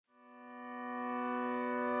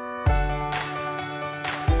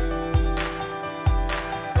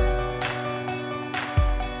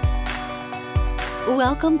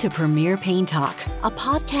Welcome to Premier Pain Talk, a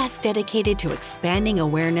podcast dedicated to expanding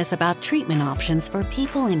awareness about treatment options for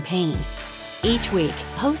people in pain. Each week,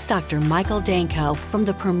 host Dr. Michael Danko from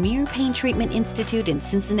the Premier Pain Treatment Institute in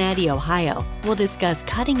Cincinnati, Ohio, will discuss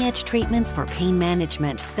cutting-edge treatments for pain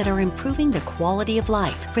management that are improving the quality of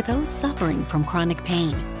life for those suffering from chronic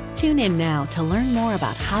pain. Tune in now to learn more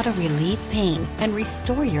about how to relieve pain and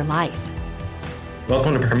restore your life.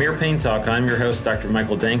 Welcome to Premier Pain Talk. I'm your host, Dr.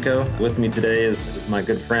 Michael Danko. With me today is my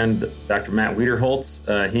good friend, Dr. Matt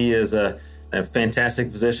Wiederholz. He is a fantastic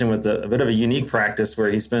physician with a bit of a unique practice where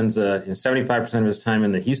he spends 75% of his time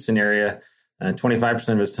in the Houston area, 25%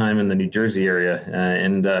 of his time in the New Jersey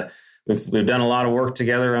area. We've done a lot of work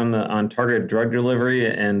together on targeted drug delivery.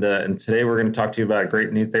 And today we're going to talk to you about a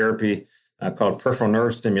great new therapy called peripheral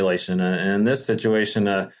nerve stimulation. And in this situation,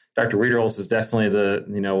 Dr. Wiederholz is definitely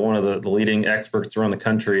one of the leading experts around the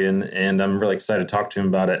country, and I'm really excited to talk to him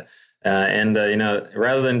about it.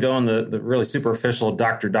 Rather than going the really superficial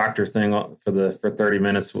doctor thing for 30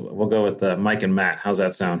 minutes, we'll go with Mike and Matt. How's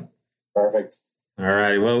that sound? Perfect. All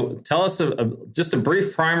right. Well, tell us just a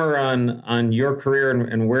brief primer on your career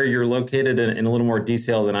and where you're located in a little more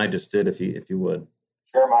detail than I just did, if you would.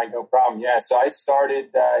 Sure, Mike. No problem. Yeah. So I started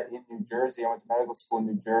in New Jersey. I went to medical school in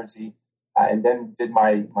New Jersey. And then did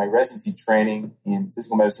my residency training in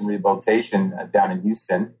physical medicine rehabilitation down in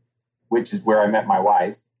Houston, which is where I met my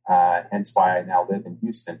wife, hence why I now live in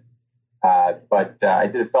Houston. But I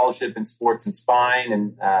did a fellowship in sports and spine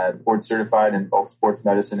and board certified in both sports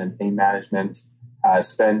medicine and pain management.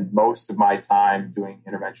 Spend most of my time doing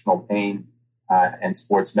interventional pain and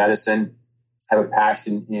sports medicine. I have a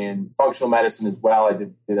passion in functional medicine as well. I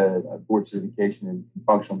did a board certification in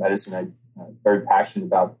functional medicine. I'm very passionate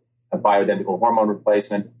about a bioidentical hormone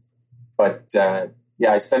replacement. But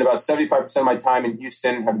I spend about 75% of my time in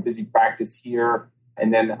Houston, have a busy practice here.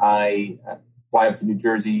 And then I fly up to New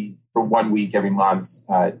Jersey for 1 week every month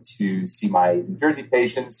to see my New Jersey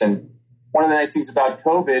patients. And one of the nice things about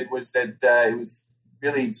COVID was that it was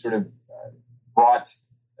really sort of brought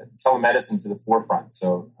telemedicine to the forefront.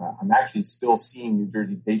 So I'm actually still seeing New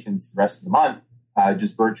Jersey patients the rest of the month,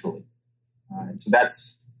 just virtually. And so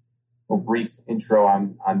that's a brief intro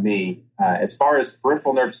on me. As far as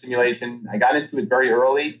peripheral nerve stimulation, I got into it very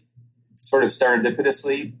early, sort of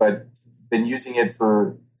serendipitously, but been using it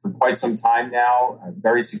for quite some time now,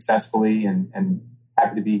 very successfully, and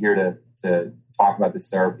happy to be here to talk about this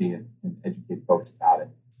therapy and educate folks about it.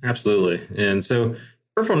 Absolutely. And so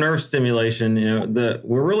peripheral nerve stimulation,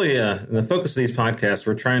 we're really, in the focus of these podcasts,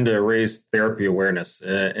 we're trying to raise therapy awareness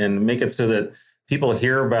and make it so that people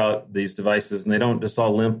hear about these devices and they don't just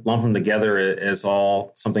all lump them together as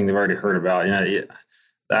all something they've already heard about.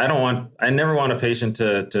 I never want a patient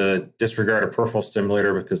to disregard a peripheral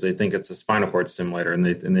stimulator because they think it's a spinal cord stimulator, and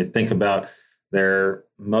they think about their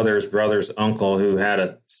mother's brother's uncle who had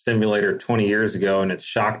a stimulator 20 years ago and it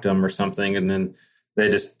shocked them or something, and then they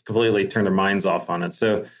just completely turn their minds off on it.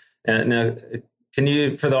 So, now, can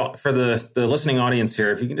you, for the listening audience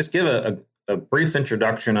here, if you can just give a brief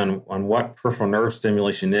introduction on what peripheral nerve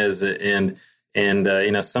stimulation is and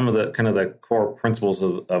some of the kind of the core principles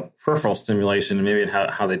of peripheral stimulation and maybe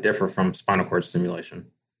how they differ from spinal cord stimulation.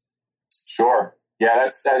 Sure. Yeah,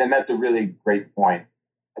 that's a really great point.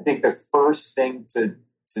 I think the first thing to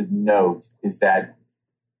note is that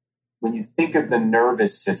when you think of the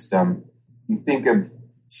nervous system, you think of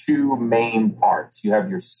two main parts. You have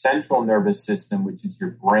your central nervous system, which is your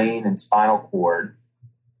brain and spinal cord.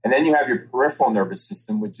 And then you have your peripheral nervous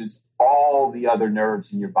system, which is all the other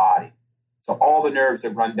nerves in your body. So all the nerves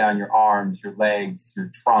that run down your arms, your legs, your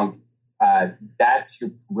trunk, that's your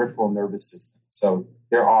peripheral nervous system. So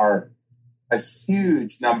there are a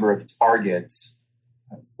huge number of targets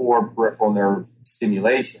for peripheral nerve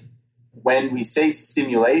stimulation. When we say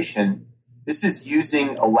stimulation, this is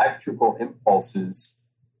using electrical impulses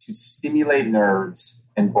to stimulate nerves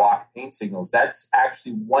and block pain signals. That's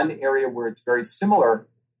actually one area where it's very similar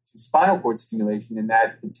to spinal cord stimulation in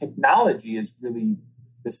that the technology is really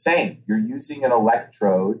the same. You're using an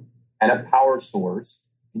electrode and a power source,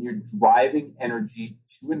 and you're driving energy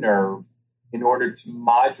to a nerve in order to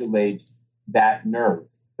modulate that nerve,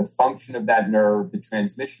 the function of that nerve, the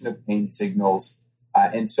transmission of pain signals.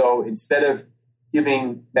 And so instead of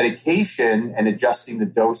giving medication and adjusting the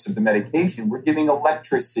dose of the medication, we're giving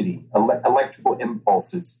electricity, electrical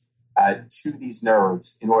impulses to these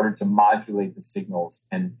nerves in order to modulate the signals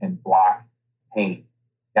and block pain.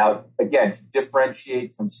 Now, again, to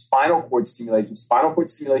differentiate from spinal cord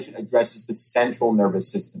stimulation addresses the central nervous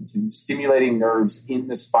system. So you're stimulating nerves in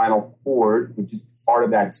the spinal cord, which is part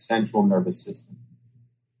of that central nervous system.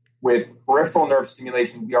 With peripheral nerve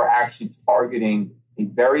stimulation, we are actually targeting a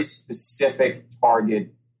very specific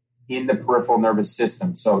target in the peripheral nervous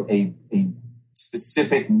system. So a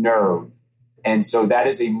specific nerve. And so that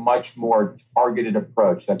is a much more targeted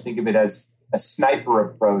approach. So I think of it as a sniper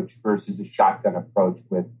approach versus a shotgun approach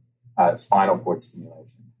with spinal cord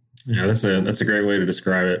stimulation. Yeah, that's a great way to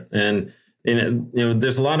describe it. And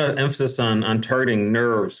there's a lot of emphasis on targeting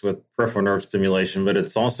nerves with peripheral nerve stimulation, but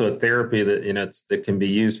it's also a therapy that that can be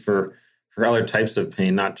used for other types of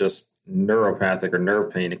pain, not just neuropathic or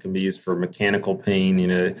nerve pain. It can be used for mechanical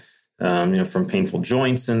pain, from painful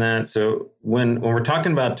joints and that. So when we're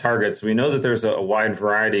talking about targets, we know that there's a wide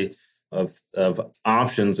variety of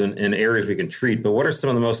options and areas we can treat. But what are some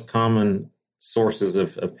of the most common sources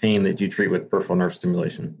of pain that you treat with peripheral nerve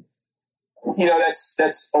stimulation?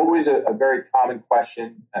 That's always a very common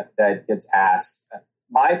question that gets asked.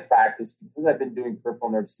 My practice, because I've been doing peripheral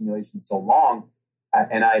nerve stimulation so long,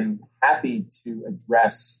 and I'm happy to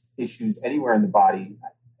address issues anywhere in the body,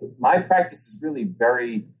 my practice is really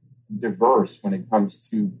very diverse when it comes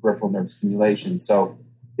to peripheral nerve stimulation. So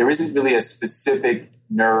there isn't really a specific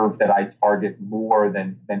nerve that I target more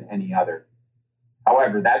than any other.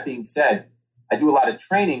 However, that being said, I do a lot of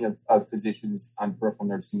training of physicians on peripheral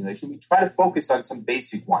nerve stimulation. We try to focus on some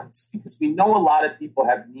basic ones because we know a lot of people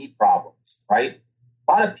have knee problems, right?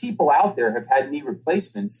 A lot of people out there have had knee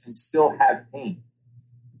replacements and still have pain.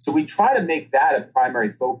 So we try to make that a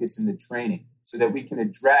primary focus in the training so that we can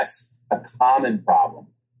address a common problem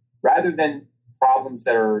rather than problems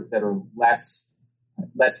that are less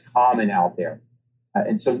common out there.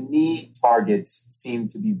 And so knee targets seem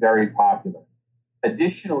to be very popular.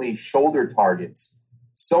 Additionally, shoulder targets.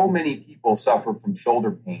 So many people suffer from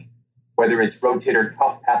shoulder pain, whether it's rotator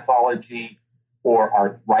cuff pathology or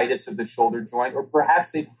arthritis of the shoulder joint, or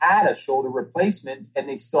perhaps they've had a shoulder replacement and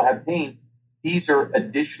they still have pain. These are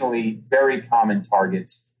additionally very common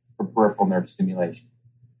targets for peripheral nerve stimulation.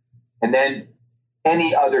 And then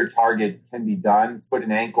any other target can be done. Foot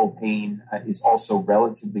and ankle pain is also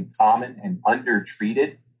relatively common and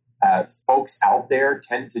undertreated. Folks out there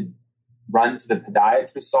tend to run to the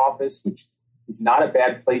podiatrist's office, which is not a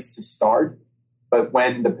bad place to start. But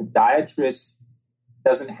when the podiatrist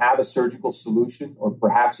doesn't have a surgical solution, or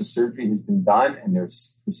perhaps a surgery has been done and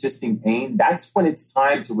there's persisting pain, that's when it's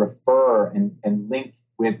time to refer and link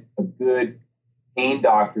with a good pain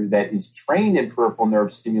doctor that is trained in peripheral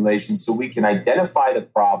nerve stimulation so we can identify the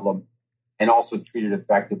problem and also treat it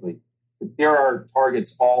effectively. But there are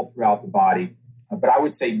targets all throughout the body. But I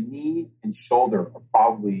would say knee and shoulder are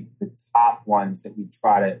probably the top ones that we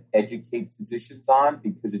try to educate physicians on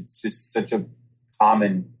because it's just such a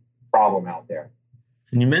common problem out there.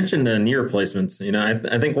 And you mentioned knee replacements.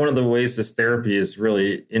 I think one of the ways this therapy is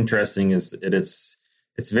really interesting is that it's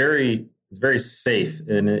very safe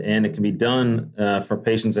and it can be done for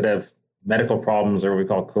patients that have medical problems or what we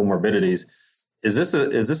call comorbidities. Is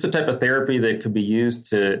this a type of therapy that could be used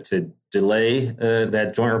to delay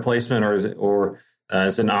that joint replacement, or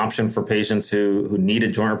is it an option for patients who need a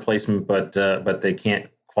joint replacement but they can't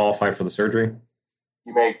qualify for the surgery?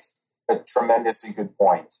 You make a tremendously good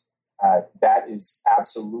point. That is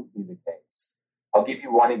absolutely the case. I'll give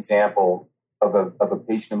you one example of a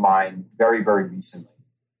patient of mine very, very recently.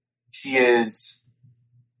 She is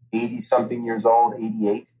 80-something years old,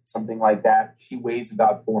 88, something like that. She weighs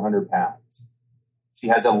about 400 pounds. She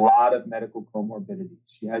has a lot of medical comorbidities.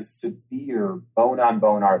 She has severe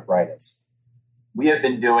bone-on-bone arthritis. We have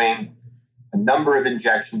been doing a number of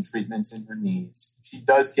injection treatments in her knees. She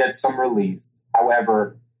does get some relief.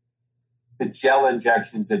 However, the gel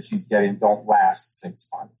injections that she's getting don't last 6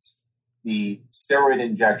 months. The steroid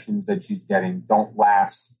injections that she's getting don't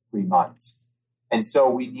last 3 months. And so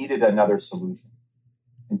we needed another solution.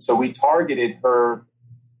 And so we targeted her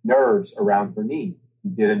nerves around her knee. We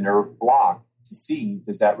did a nerve block to see,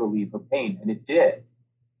 does that relieve her pain? And it did.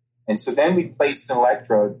 And so then we placed an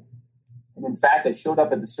electrode. And in fact, I showed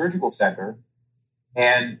up at the surgical center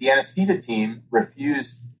and the anesthesia team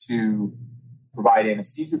refused to provide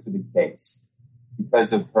anesthesia for the case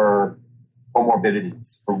because of her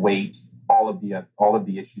comorbidities, her weight, all of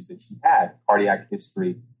the issues that she had, cardiac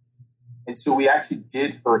history. And so we actually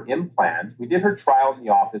did her implant. We did her trial in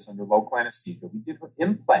the office under local anesthesia. We did her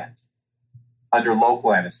implant under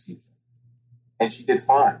local anesthesia. And she did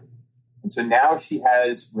fine. And so now she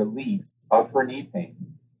has relief of her knee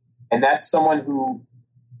pain. And that's someone who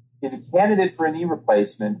is a candidate for a knee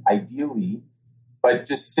replacement, ideally, but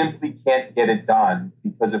just simply can't get it done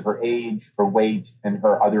because of her age, her weight, and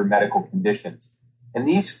her other medical conditions. And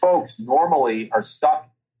these folks normally are stuck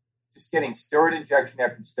just getting steroid injection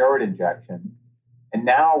after steroid injection. And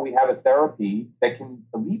now we have a therapy that can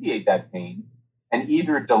alleviate that pain and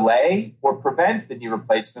either delay or prevent the knee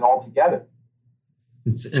replacement altogether.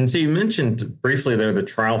 And so you mentioned briefly there the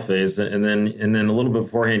trial phase, and then a little bit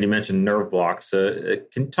beforehand you mentioned nerve blocks. Can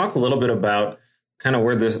you talk a little bit about kind of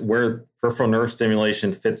where peripheral nerve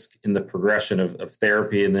stimulation fits in the progression of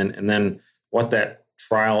therapy, and then what that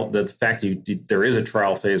trial, the fact there is a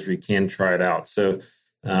trial phase where you can try it out. So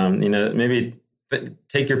maybe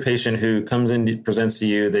take your patient who comes in, presents to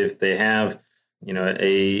you, they have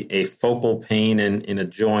a focal pain in a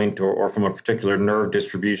joint or from a particular nerve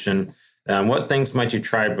distribution. What things might you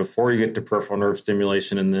try before you get to peripheral nerve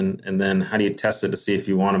stimulation, and then how do you test it to see if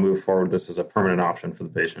you want to move forward with this as a permanent option for the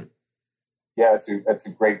patient? Yeah, that's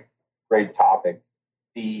a great topic.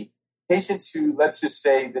 The patients who, let's just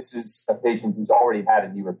say this is a patient who's already had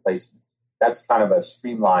a knee replacement. That's kind of a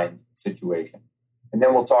streamlined situation. And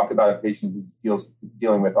then we'll talk about a patient who's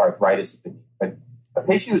dealing with arthritis at the knee. But a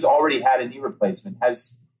patient who's already had a knee replacement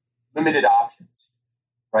has limited options,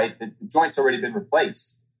 right? The joint's already been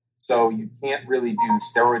replaced. So you can't really do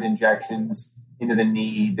steroid injections into the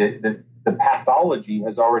knee. The pathology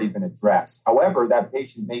has already been addressed. However, that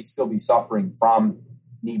patient may still be suffering from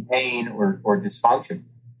knee pain or dysfunction.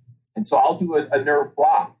 And so I'll do a nerve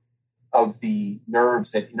block of the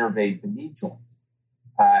nerves that innervate the knee joint.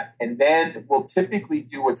 And then we'll typically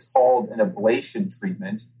do what's called an ablation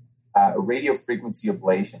treatment, a radiofrequency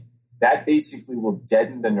ablation. That basically will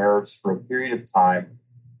deaden the nerves for a period of time.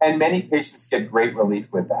 And many patients get great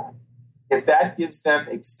relief with that. If that gives them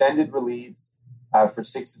extended relief for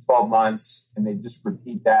 6 to 12 months and they just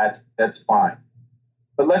repeat that, that's fine.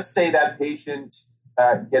 But let's say that patient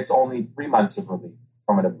gets only 3 months of relief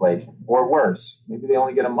from an ablation, or worse, maybe they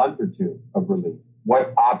only get a month or two of relief.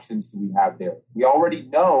 What options do we have there? We already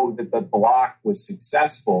know that the block was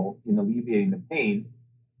successful in alleviating the pain.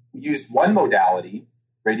 We used one modality,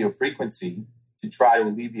 radiofrequency, to try to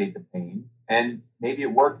alleviate the pain. And maybe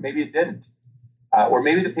it worked, maybe it didn't. Or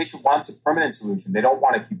maybe the patient wants a permanent solution. They don't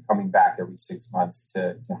want to keep coming back every 6 months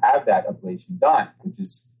to have that ablation done, which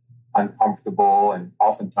is uncomfortable and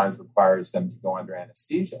oftentimes requires them to go under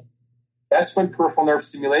anesthesia. That's when peripheral nerve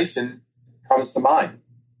stimulation comes to mind.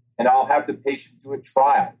 And I'll have the patient do a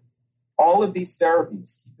trial. All of these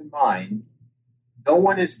therapies, keep in mind, no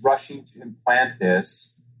one is rushing to implant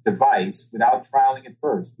this device without trialing it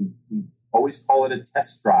first. We always call it a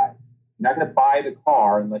test drive. You're not going to buy the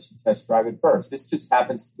car unless you test drive it first. This just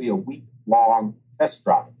happens to be a week-long test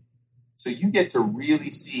drive. So you get to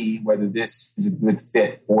really see whether this is a good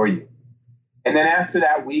fit for you. And then after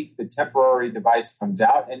that week, the temporary device comes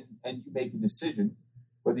out and you make a decision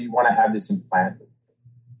whether you want to have this implanted.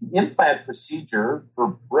 The implant procedure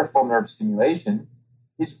for peripheral nerve stimulation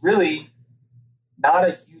is really not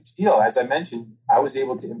a huge deal. As I mentioned, I was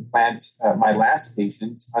able to implant my last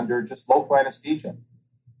patient under just local anesthesia.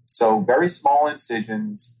 So very small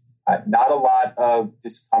incisions, not a lot of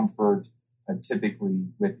discomfort typically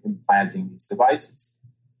with implanting these devices.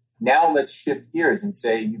 Now let's shift gears and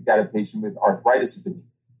say you've got a patient with arthritis of the knee.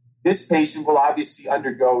 This patient will obviously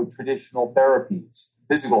undergo traditional therapies,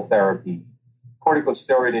 physical therapy,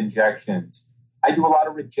 corticosteroid injections. I do a lot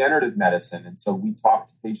of regenerative medicine, and so we talk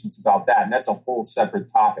to patients about that, and that's a whole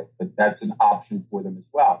separate topic, but that's an option for them as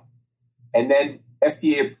well. And then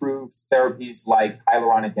FDA-approved therapies like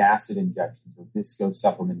hyaluronic acid injections or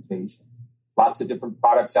viscosupplementation. Lots of different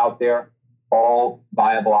products out there, all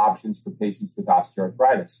viable options for patients with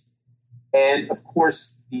osteoarthritis. And of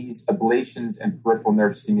course, these ablations and peripheral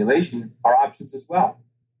nerve stimulation are options as well.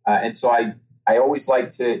 And so I always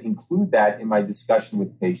like to include that in my discussion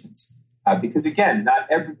with patients because, again, not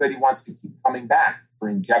everybody wants to keep coming back for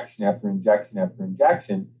injection after injection after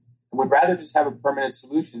injection. And would rather just have a permanent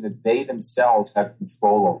solution that they themselves have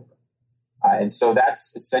control over. And so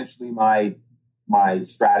that's essentially my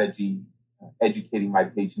strategy, educating my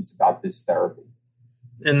patients about this therapy.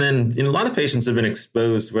 And then a lot of patients have been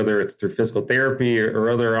exposed, whether it's through physical therapy or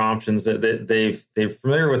other options, that they're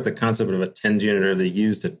familiar with the concept of a TENS unit, or they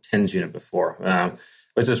used a TENS unit before,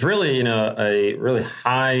 which is really, a really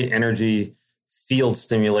high energy field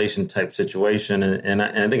stimulation type situation. And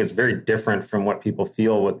I think it's very different from what people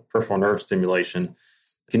feel with peripheral nerve stimulation.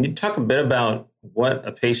 Can you talk a bit about what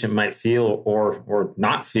a patient might feel or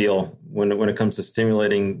not feel when it comes to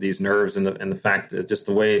stimulating these nerves and the fact that just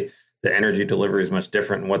the way the energy delivery is much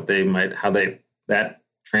different and how that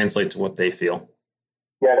translates to what they feel?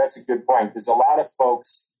 Yeah, that's a good point, because a lot of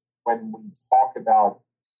folks, when we talk about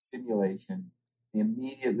stimulation, they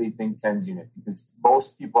immediately think TENS unit, because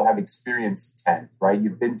most people have experienced TENS, right?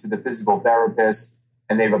 You've been to the physical therapist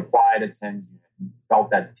and they've applied a TENS unit and felt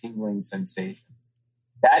that tingling sensation.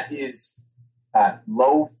 That is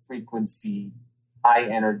low frequency, high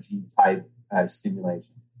energy type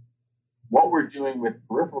stimulation. What we're doing with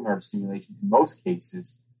peripheral nerve stimulation in most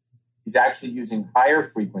cases is actually using higher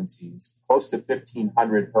frequencies, close to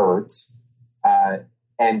 1500 hertz,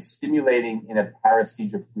 and stimulating in a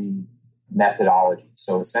paresthesia-free methodology.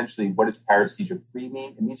 So essentially, what does paresthesia-free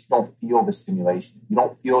mean? It means you don't feel the stimulation. You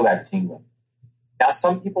don't feel that tingling. Now,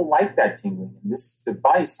 some people like that tingling, and this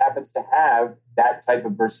device happens to have that type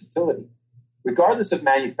of versatility. Regardless of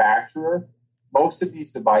manufacturer, most of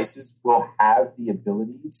these devices will have the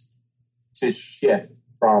abilities to shift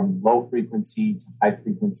from low frequency to high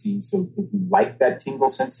frequency. So if you like that tingle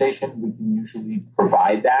sensation, we can usually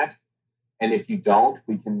provide that. And if you don't,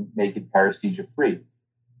 we can make it paresthesia-free.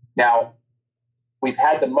 Now, we've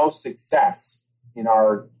had the most success in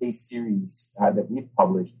our case series that we've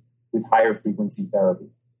published with higher frequency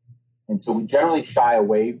therapy. And so we generally shy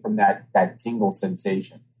away from that tingle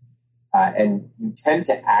sensation. And you tend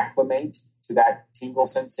to acclimate to that tingle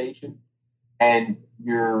sensation. And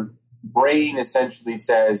your brain essentially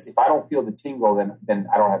says, if I don't feel the tingle, then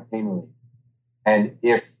I don't have pain relief. And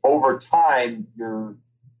if over time your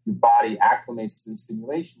body acclimates to the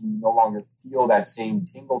stimulation, you no longer feel that same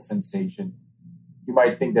tingle sensation, you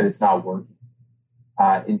might think that it's not working.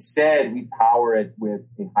 Instead, we power it with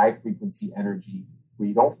a high frequency energy where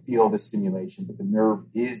you don't feel the stimulation, but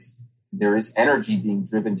there is energy being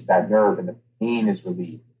driven to that nerve and the pain is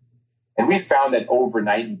relieved. And we found that over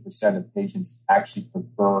 90% of patients actually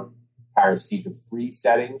prefer paresthesia-free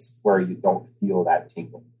settings where you don't feel that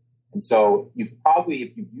tingle. And so if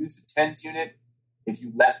you've used a TENS unit, if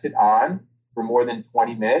you left it on for more than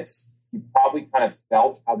 20 minutes, you've probably kind of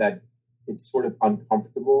felt how that it's sort of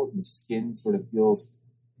uncomfortable. Your skin sort of feels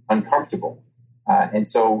uncomfortable. And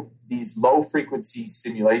so these low frequency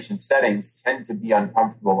stimulation settings tend to be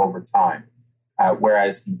uncomfortable over time.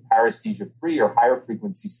 Whereas the paresthesia-free or higher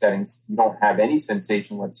frequency settings, you don't have any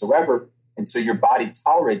sensation whatsoever. And so your body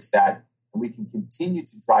tolerates that, and we can continue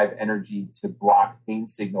to drive energy to block pain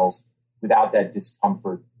signals without that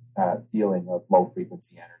discomfort feeling of low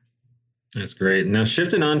frequency energy. That's great. Now,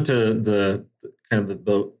 shifting on to the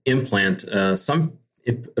implant,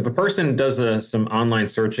 if a person does some online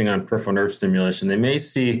searching on peripheral nerve stimulation, they may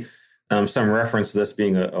see some reference to this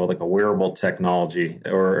being like a wearable technology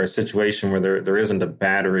or a situation where there isn't a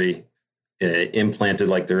battery implanted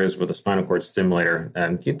like there is with a spinal cord stimulator.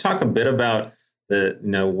 Can you talk a bit about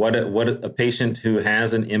what a patient who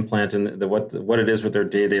has an implant and what it is with their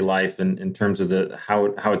day-to-day life in terms of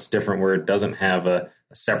how it's different where it doesn't have a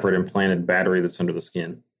separate implanted battery that's under the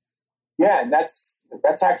skin? Yeah, and that's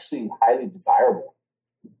actually highly desirable.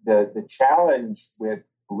 The challenge with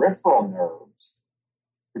peripheral nerves,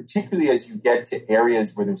 particularly as you get to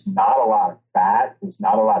areas where there's not a lot of fat, there's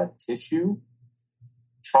not a lot of tissue,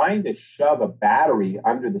 trying to shove a battery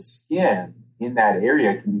under the skin in that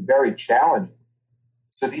area can be very challenging.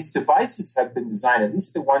 So these devices have been designed, at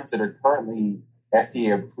least the ones that are currently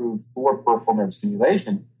FDA approved for peripheral nerve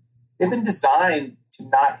stimulation, they've been designed to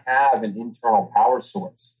not have an internal power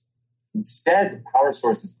source. Instead, the power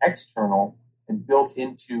source is external and built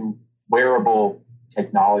into wearable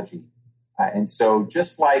technology. And so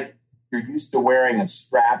just like you're used to wearing a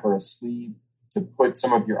strap or a sleeve to put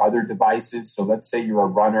some of your other devices, so let's say you're a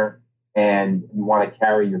runner and you want to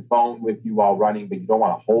carry your phone with you while running, but you don't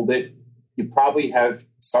want to hold it, you probably have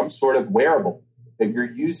some sort of wearable that you're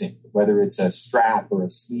using, whether it's a strap or a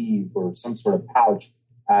sleeve or some sort of pouch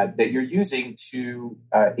that you're using to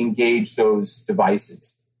engage those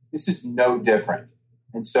devices. This is no different.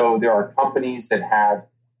 And so there are companies that have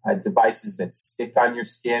devices that stick on your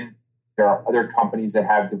skin. There are other companies that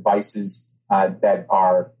have devices that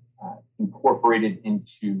are incorporated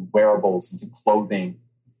into wearables, into clothing.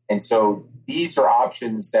 And so these are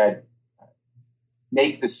options that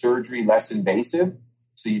make the surgery less invasive,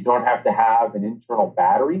 so you don't have to have an internal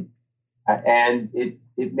battery. And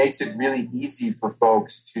it makes it really easy for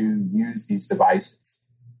folks to use these devices.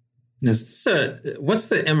 What's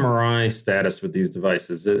the MRI status with these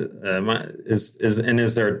devices?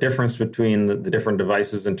 Is there a difference between the different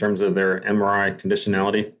devices in terms of their MRI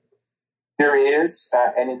conditionality? There is,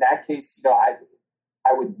 and in that case,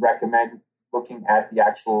 I would recommend looking at the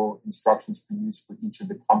actual instructions for use for each of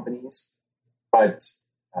the companies. But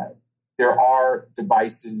there are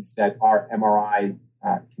devices that are MRI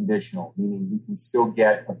conditional, meaning you can still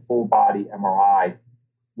get a full body MRI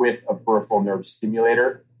with a peripheral nerve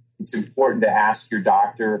stimulator. It's important to ask your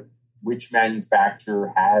doctor which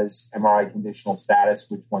manufacturer has MRI conditional status,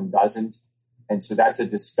 which one doesn't. And so that's a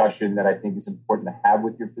discussion that I think is important to have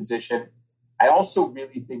with your physician. I also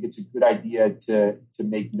really think it's a good idea to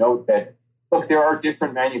make note that, look, there are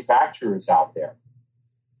different manufacturers out there.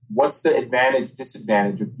 what's the advantage,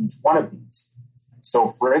 disadvantage of each one of these? So,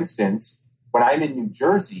 for instance, when I'm in New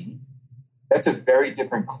Jersey, that's a very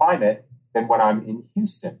different climate than when I'm in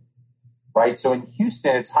Houston, right? So in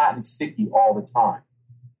Houston, it's hot and sticky all the time.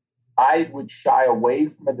 I would shy away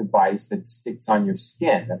from a device that sticks on your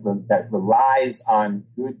skin, that relies on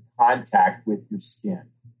good contact with your skin,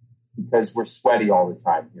 because we're sweaty all the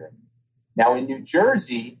time here. Now in New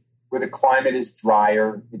Jersey, where the climate is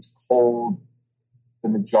drier, it's cold the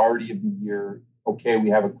majority of the year. Okay, we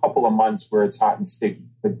have a couple of months where it's hot and sticky,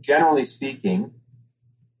 but generally speaking,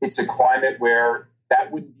 it's a climate where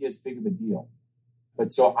that wouldn't be as big of a deal.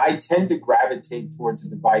 But so I tend to gravitate towards a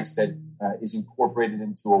device that is incorporated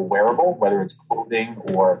into a wearable, whether it's clothing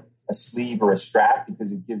or a sleeve or a strap,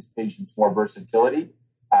 because it gives patients more versatility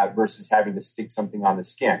versus having to stick something on the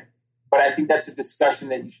skin. But I think that's a discussion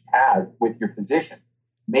that you should have with your physician.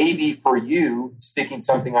 Maybe for you, sticking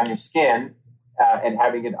something on your skin and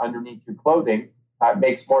having it underneath your clothing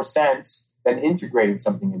makes more sense than integrating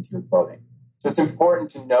something into your clothing. So it's important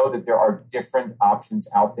to know that there are different options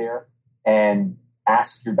out there, and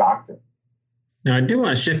ask your doctor. Now, I do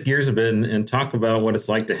want to shift gears a bit and talk about what it's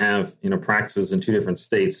like to have, practices in two different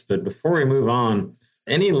states. But before we move on,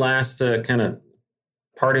 any last kind of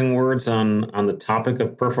parting words on the topic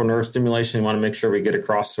of peripheral nerve stimulation you want to make sure we get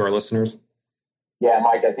across to our listeners? Yeah,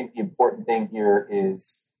 Mike, I think the important thing here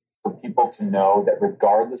is for people to know that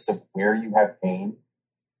regardless of where you have pain,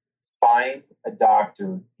 find a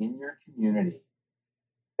doctor in your community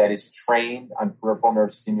that is trained on peripheral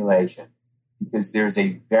nerve stimulation, because there's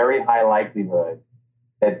a very high likelihood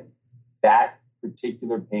that that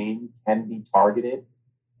particular pain can be targeted.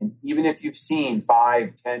 And even if you've seen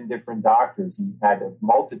 5, 10 different doctors and you've had a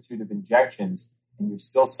multitude of injections and you're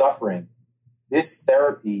still suffering, this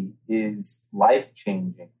therapy is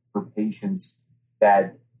life-changing for patients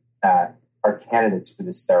that are candidates for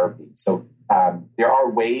this therapy. So there are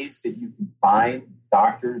ways that you can find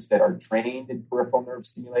doctors that are trained in peripheral nerve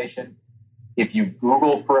stimulation. If you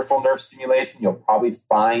Google peripheral nerve stimulation, you'll probably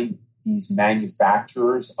find these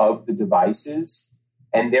manufacturers of the devices,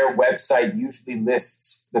 and their website usually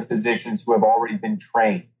lists the physicians who have already been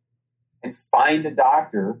trained. And find a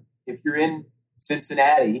doctor. If you're in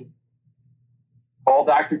Cincinnati, call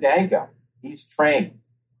Dr. Danko. He's trained.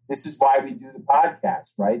 This is why we do the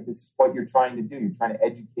podcast, right? This is what you're trying to do. You're trying to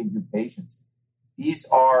educate your patients. These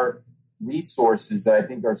are resources that I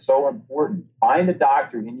think are so important. Find a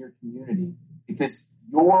doctor in your community, because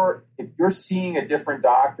if you're seeing a different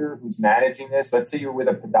doctor who's managing this, let's say you're with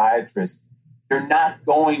a podiatrist, you're not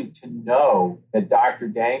going to know that Dr.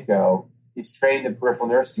 Danko is trained in peripheral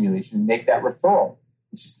nerve stimulation and make that referral.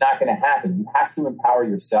 It's just not going to happen. You have to empower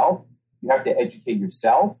yourself. You have to educate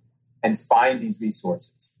yourself and find these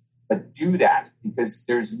resources. But do that, because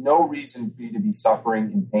there's no reason for you to be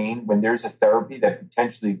suffering in pain when there's a therapy that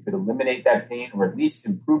potentially could eliminate that pain or at least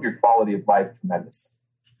improve your quality of life tremendously.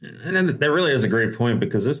 And that really is a great point,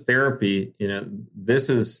 because this therapy,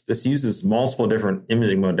 this uses multiple different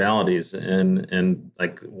imaging modalities, and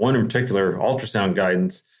like one in particular, ultrasound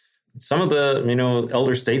guidance. Some of the,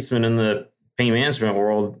 elder statesmen in the pain management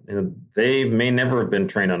world, they may never have been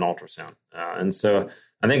trained on ultrasound. And so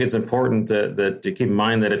I think it's important that to keep in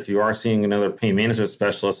mind that if you are seeing another pain management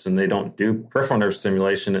specialist and they don't do peripheral nerve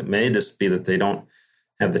stimulation, it may just be that they don't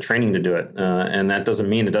have the training to do it. And that doesn't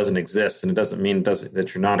mean it doesn't exist. And it doesn't mean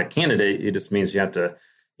that you're not a candidate. It just means you have to,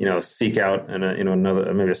 seek out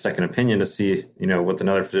another, maybe a second opinion to see, with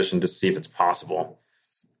another physician to see if it's possible.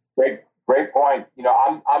 Great point.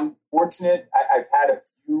 I'm fortunate. I've had a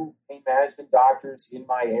few pain management doctors in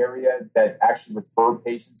my area that actually refer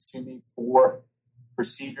patients to me for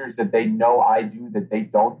procedures that they know I do that they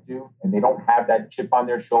don't do. And they don't have that chip on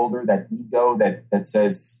their shoulder, that ego that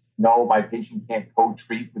says, no, my patient can't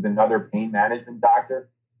co-treat with another pain management doctor.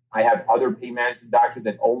 I have other pain management doctors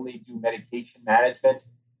that only do medication management,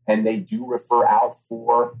 and they do refer out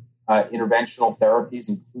for interventional therapies,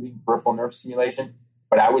 including peripheral nerve stimulation.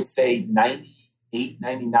 But I would say 98,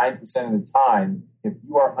 99% of the time, if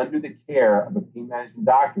you are under the care of a pain management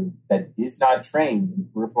doctor that is not trained in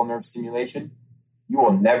peripheral nerve stimulation, you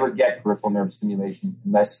will never get peripheral nerve stimulation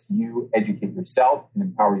unless you educate yourself and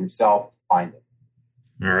empower yourself to find it.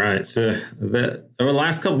 All right. So over the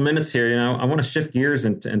last couple of minutes here, I want to shift gears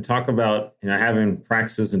and talk about, having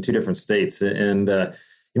practices in two different states. And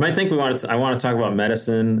you might think I want to talk about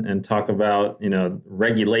medicine and talk about,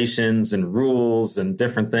 regulations and rules and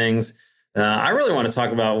different things. I really want to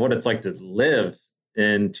talk about what it's like to live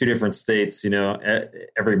in two different states,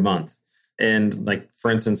 every month. And like,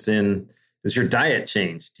 for instance, does your diet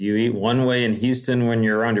change? Do you eat one way in Houston when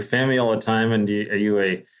you're around your family all the time? And are you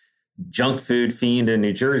a junk food fiend in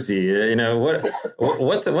New Jersey.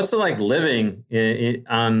 What's it like living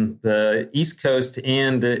on the East Coast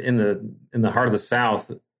and in the heart of the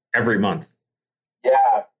South every month?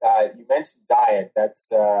 Yeah, you mentioned diet.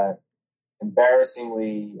 That's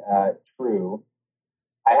embarrassingly true.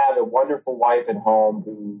 I have a wonderful wife at home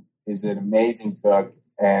who is an amazing cook,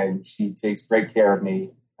 and she takes great care of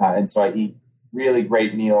me. And so I eat really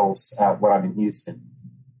great meals when I'm in Houston.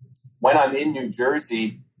 When I'm in New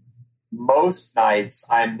Jersey, most nights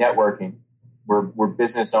I'm networking. We're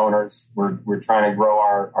business owners. We're trying to grow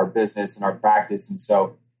our business and our practice. And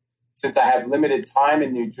so since I have limited time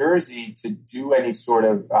in New Jersey to do any sort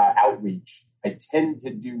of outreach, I tend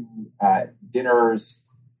to do dinners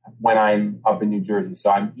when I'm up in New Jersey. So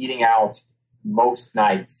I'm eating out most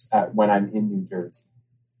nights when I'm in New Jersey.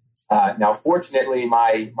 Now, fortunately,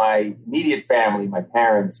 my immediate family, my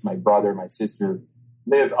parents, my brother, my sister,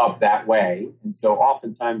 live up that way. And so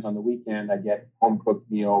oftentimes on the weekend, I get home-cooked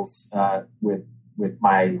meals with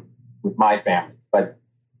my family. But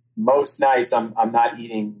most nights, I'm not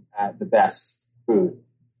eating the best food.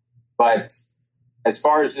 But as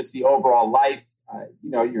far as just the overall life,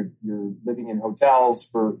 you're living in hotels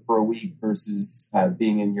for a week versus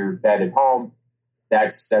being in your bed at home.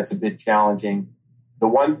 That's a bit challenging. The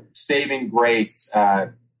one saving grace, I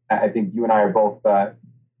think you and I are both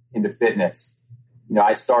into fitness.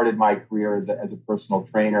 I started my career as a personal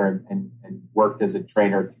trainer and worked as a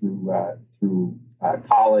trainer through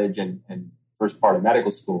college and first part of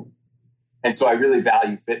medical school. And so I really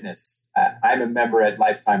value fitness. I'm a member at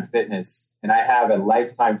Lifetime Fitness, and I have a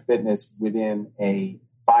Lifetime Fitness within a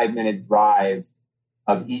 5-minute drive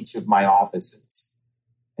of each of my offices.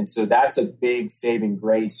 And so that's a big saving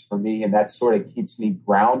grace for me. And that sort of keeps me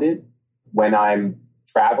grounded when I'm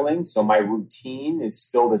traveling. So my routine is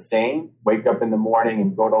still the same. Wake up in the morning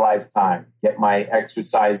and go to Lifetime, get my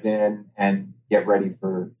exercise in and get ready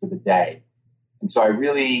for the day. And so I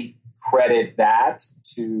really credit that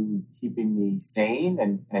to keeping me sane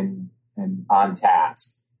and on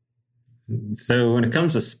task. So when it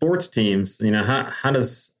comes to sports teams, how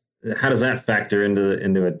does that factor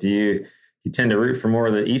into it? Do you tend to root for more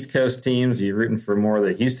of the East Coast teams? Are you rooting for more of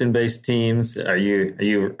the Houston-based teams? Are you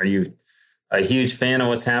a huge fan of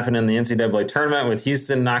what's happened in the NCAA tournament with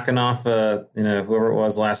Houston knocking off whoever it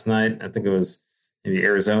was last night? I think it was maybe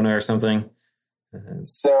Arizona or something.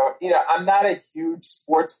 So I'm not a huge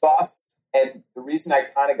sports buff, and the reason I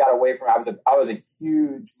kind of got away from it, I was a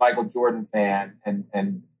huge Michael Jordan fan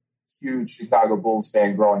and huge Chicago Bulls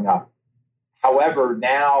fan growing up. However,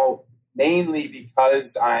 now, mainly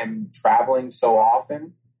because I'm traveling so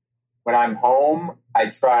often, when I'm home, I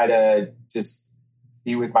try to just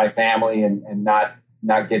be with my family and not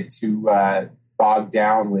get too bogged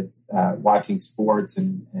down with watching sports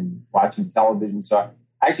and watching television. So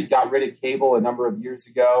I actually got rid of cable a number of years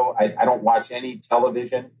ago. I don't watch any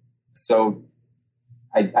television. So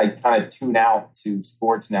I kind of tune out to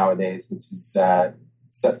sports nowadays, which is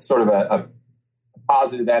sort of a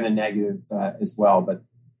positive and a negative as well. But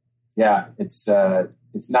yeah, it's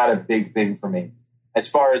not a big thing for me. As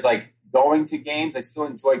far as like going to games, I still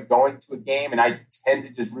enjoy going to a game, and I tend to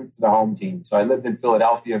just root for the home team. So I lived in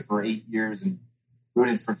Philadelphia for 8 years and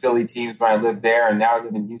rooted for Philly teams when I lived there, and now I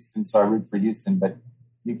live in Houston, so I root for Houston. But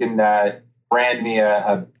you can brand me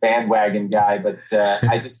a bandwagon guy, but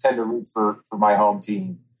I just tend to root for my home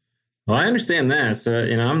team. Well, I understand that. So,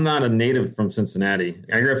 I'm not a native from Cincinnati.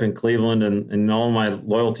 I grew up in Cleveland, and all my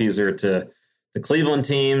loyalties are to the Cleveland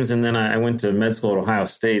teams. And then I went to med school at Ohio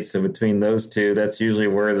State. So between those two, that's usually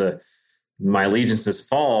where my allegiances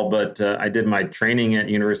fall. But I did my training at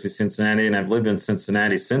University of Cincinnati, and I've lived in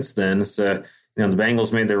Cincinnati since then. So, the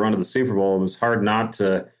Bengals made their run to the Super Bowl. It was hard not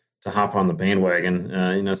to hop on the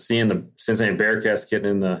bandwagon. Seeing the Cincinnati Bearcats getting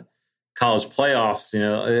in the college playoffs,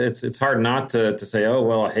 it's hard not to say, oh,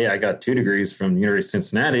 well, hey, I got 2 degrees from University of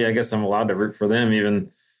Cincinnati. I guess I'm allowed to root for them,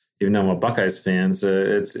 even though I'm a Buckeyes fan.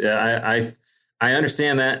 So I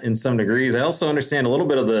understand that in some degrees. I also understand a little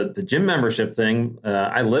bit of the gym membership thing.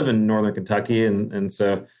 I live in Northern Kentucky, and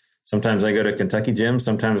so sometimes I go to Kentucky gym,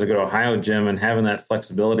 sometimes I go to Ohio gym, and having that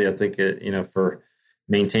flexibility, I think, for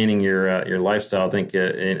maintaining your lifestyle, I think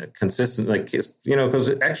consistent, because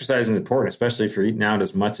exercising is important, especially if you're eating out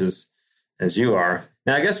as much as you are.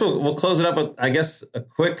 Now, I guess we'll close it up with, a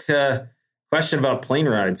quick question about plane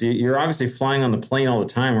rides. You're obviously flying on the plane all the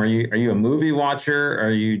time. Are you a movie watcher?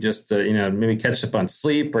 Are you just maybe catch up on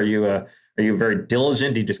sleep? Are you very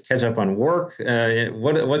diligent? Do you just catch up on work?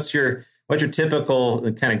 What's your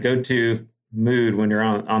typical kind of go-to mood when you're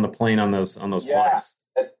on the plane on those flights?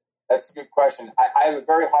 That's a good question. I have a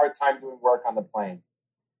very hard time doing work on the plane.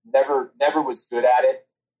 Never was good at it.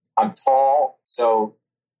 I'm tall, so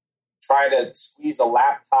try to squeeze a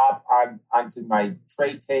laptop onto my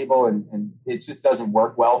tray table, and it just doesn't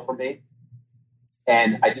work well for me.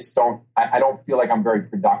 And I just I don't feel like I'm very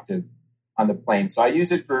productive on the plane. So I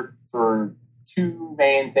use it for two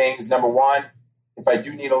main things. Number one, if I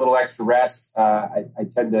do need a little extra rest, I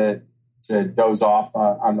tend to doze off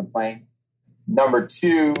on the plane. Number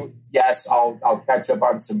two, yes, I'll catch up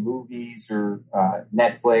on some movies or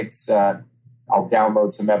Netflix. I'll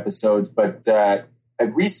download some episodes, but I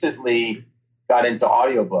recently got into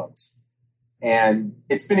audiobooks, and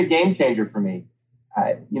it's been a game changer for me.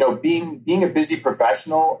 Being a busy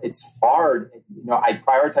professional, it's hard. I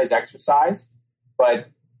prioritize exercise, but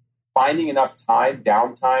finding enough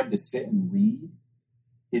downtime to sit and read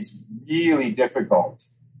is really difficult.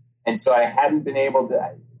 And so I hadn't been able to,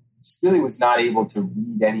 I just really was not able to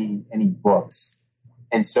read any books.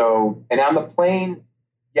 And on the plane,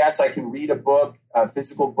 yes, I can read a book, a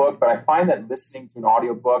physical book, but I find that listening to an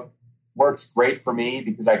audiobook works great for me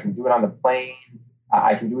because I can do it on the plane.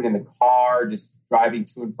 I can do it in the car, just driving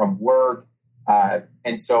to and from work.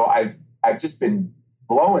 And so I've just been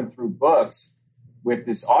blowing through books with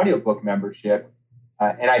this audiobook membership.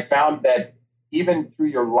 And I found that even through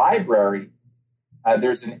your library,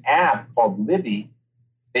 there's an app called Libby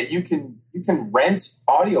that you can rent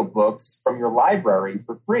audiobooks from your library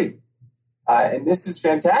for free. And this is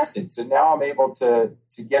fantastic. So now I'm able to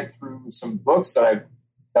get through some books that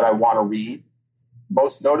I want to read.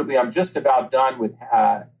 Most notably, I'm just about done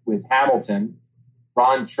with Hamilton.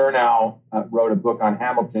 Ron Chernow wrote a book on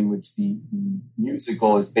Hamilton, which the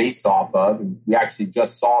musical is based off of. And we actually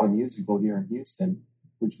just saw the musical here in Houston,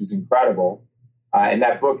 which was incredible. And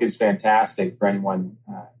that book is fantastic for anyone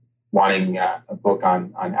wanting a book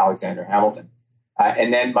on Alexander Hamilton.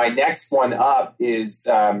 And then my next one up is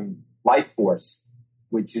Life Force,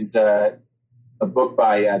 which is a book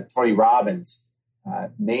by Tony Robbins,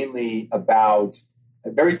 mainly about,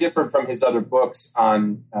 very different from his other books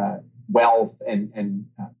on wealth and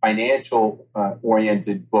financial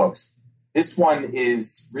oriented books. This one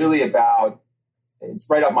is really about, it's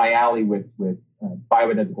right up my alley with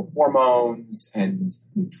bioidentical hormones and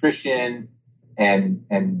nutrition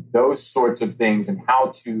and those sorts of things, and how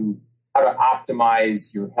to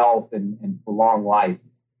optimize your health and prolong life.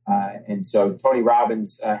 And so Tony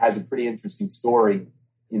Robbins has a pretty interesting story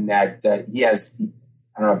in that he has,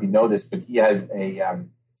 I don't know if you know this, but he had a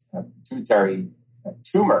pituitary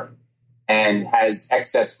tumor and has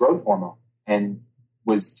excess growth hormone, and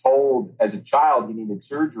was told as a child he needed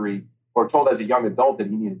surgery, or told as a young adult that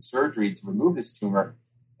he needed surgery to remove this tumor.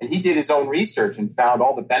 And he did his own research and found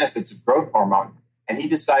all the benefits of growth hormone. And he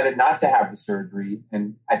decided not to have the surgery.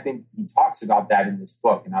 And I think he talks about that in this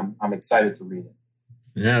book, and I'm excited to read it.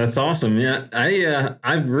 Yeah, that's awesome. Yeah,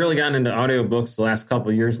 I've really gotten into audiobooks the last couple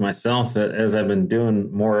of years myself, as I've been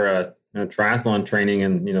doing more triathlon training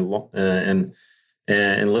and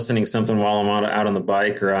listening to something while I'm out on the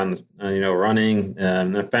bike or on running.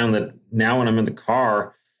 And I found that now when I'm in the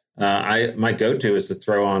car, my go-to is to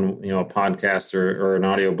throw on a podcast or an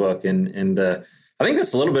audiobook, and I think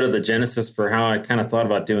that's a little bit of the genesis for how I kind of thought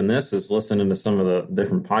about doing this, is listening to some of the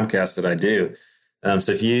different podcasts that I do.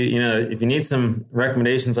 So if you need some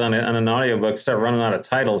recommendations on an audiobook, start running out of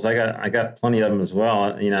titles, I got plenty of them as well.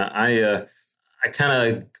 I kind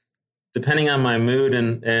of, depending on my mood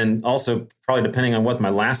and also probably depending on what my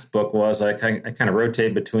last book was, I kind of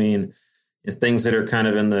rotate between things that are kind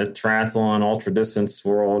of in the triathlon, ultra distance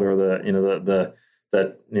world, or the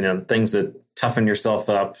things that toughen yourself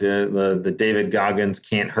up, the David Goggins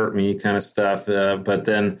can't hurt me kind of stuff. But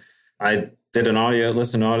then I did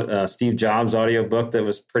listened to Steve Jobs audiobook that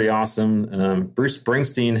was pretty awesome. Bruce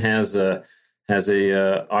Springsteen has a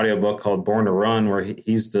audiobook called Born to Run, where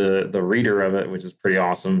he's the reader of it, which is pretty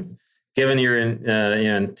awesome. Given you're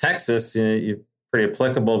in Texas, you're pretty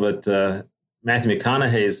applicable, but Matthew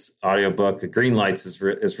McConaughey's audiobook, Green Lights,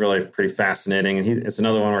 is really pretty fascinating. And it's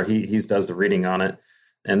another one where he does the reading on it.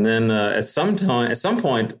 And then at some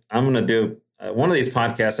point, I'm going to do one of these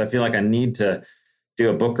podcasts. I feel like I need to do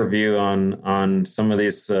a book review on some of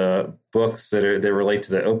these books that relate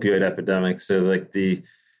to the opioid epidemic. So like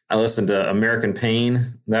I listened to American Pain.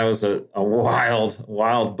 That was a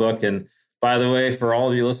wild book. And by the way, for all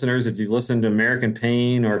of you listeners, if you've listened to American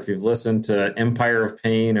Pain, or if you've listened to Empire of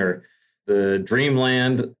Pain or the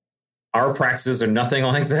Dreamland, our practices are nothing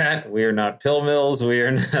like that. We are not pill mills. We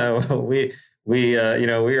are we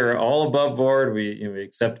are all above board. We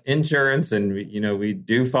accept insurance, and we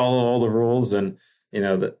do follow all the rules, and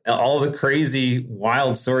all the crazy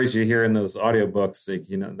wild stories you hear in those audiobooks.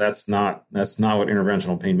 That's not what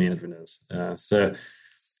interventional pain management is. So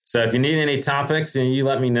So if you need any topics, you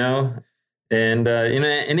let me know. And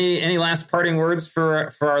any last parting words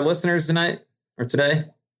for our listeners tonight or today?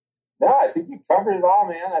 No, I think you covered it all,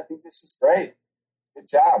 man. I think this is great. Good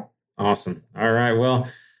job. Awesome. All right. Well,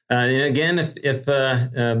 again, if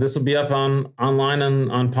this will be up online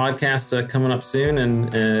on podcasts coming up soon,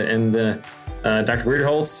 and Dr.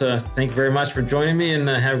 Wiederholz, thank you very much for joining me, and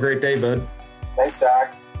have a great day, bud. Thanks,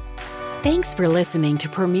 Doc. Thanks for listening to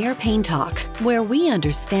Premier Pain Talk, where we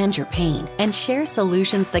understand your pain and share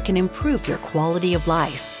solutions that can improve your quality of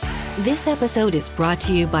life. This episode is brought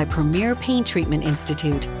to you by Premier Pain Treatment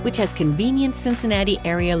Institute, which has convenient Cincinnati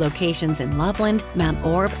area locations in Loveland, Mount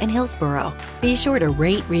Orb, and Hillsborough. Be sure to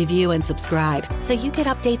rate, review, and subscribe so you get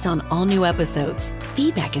updates on all new episodes.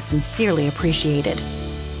 Feedback is sincerely appreciated.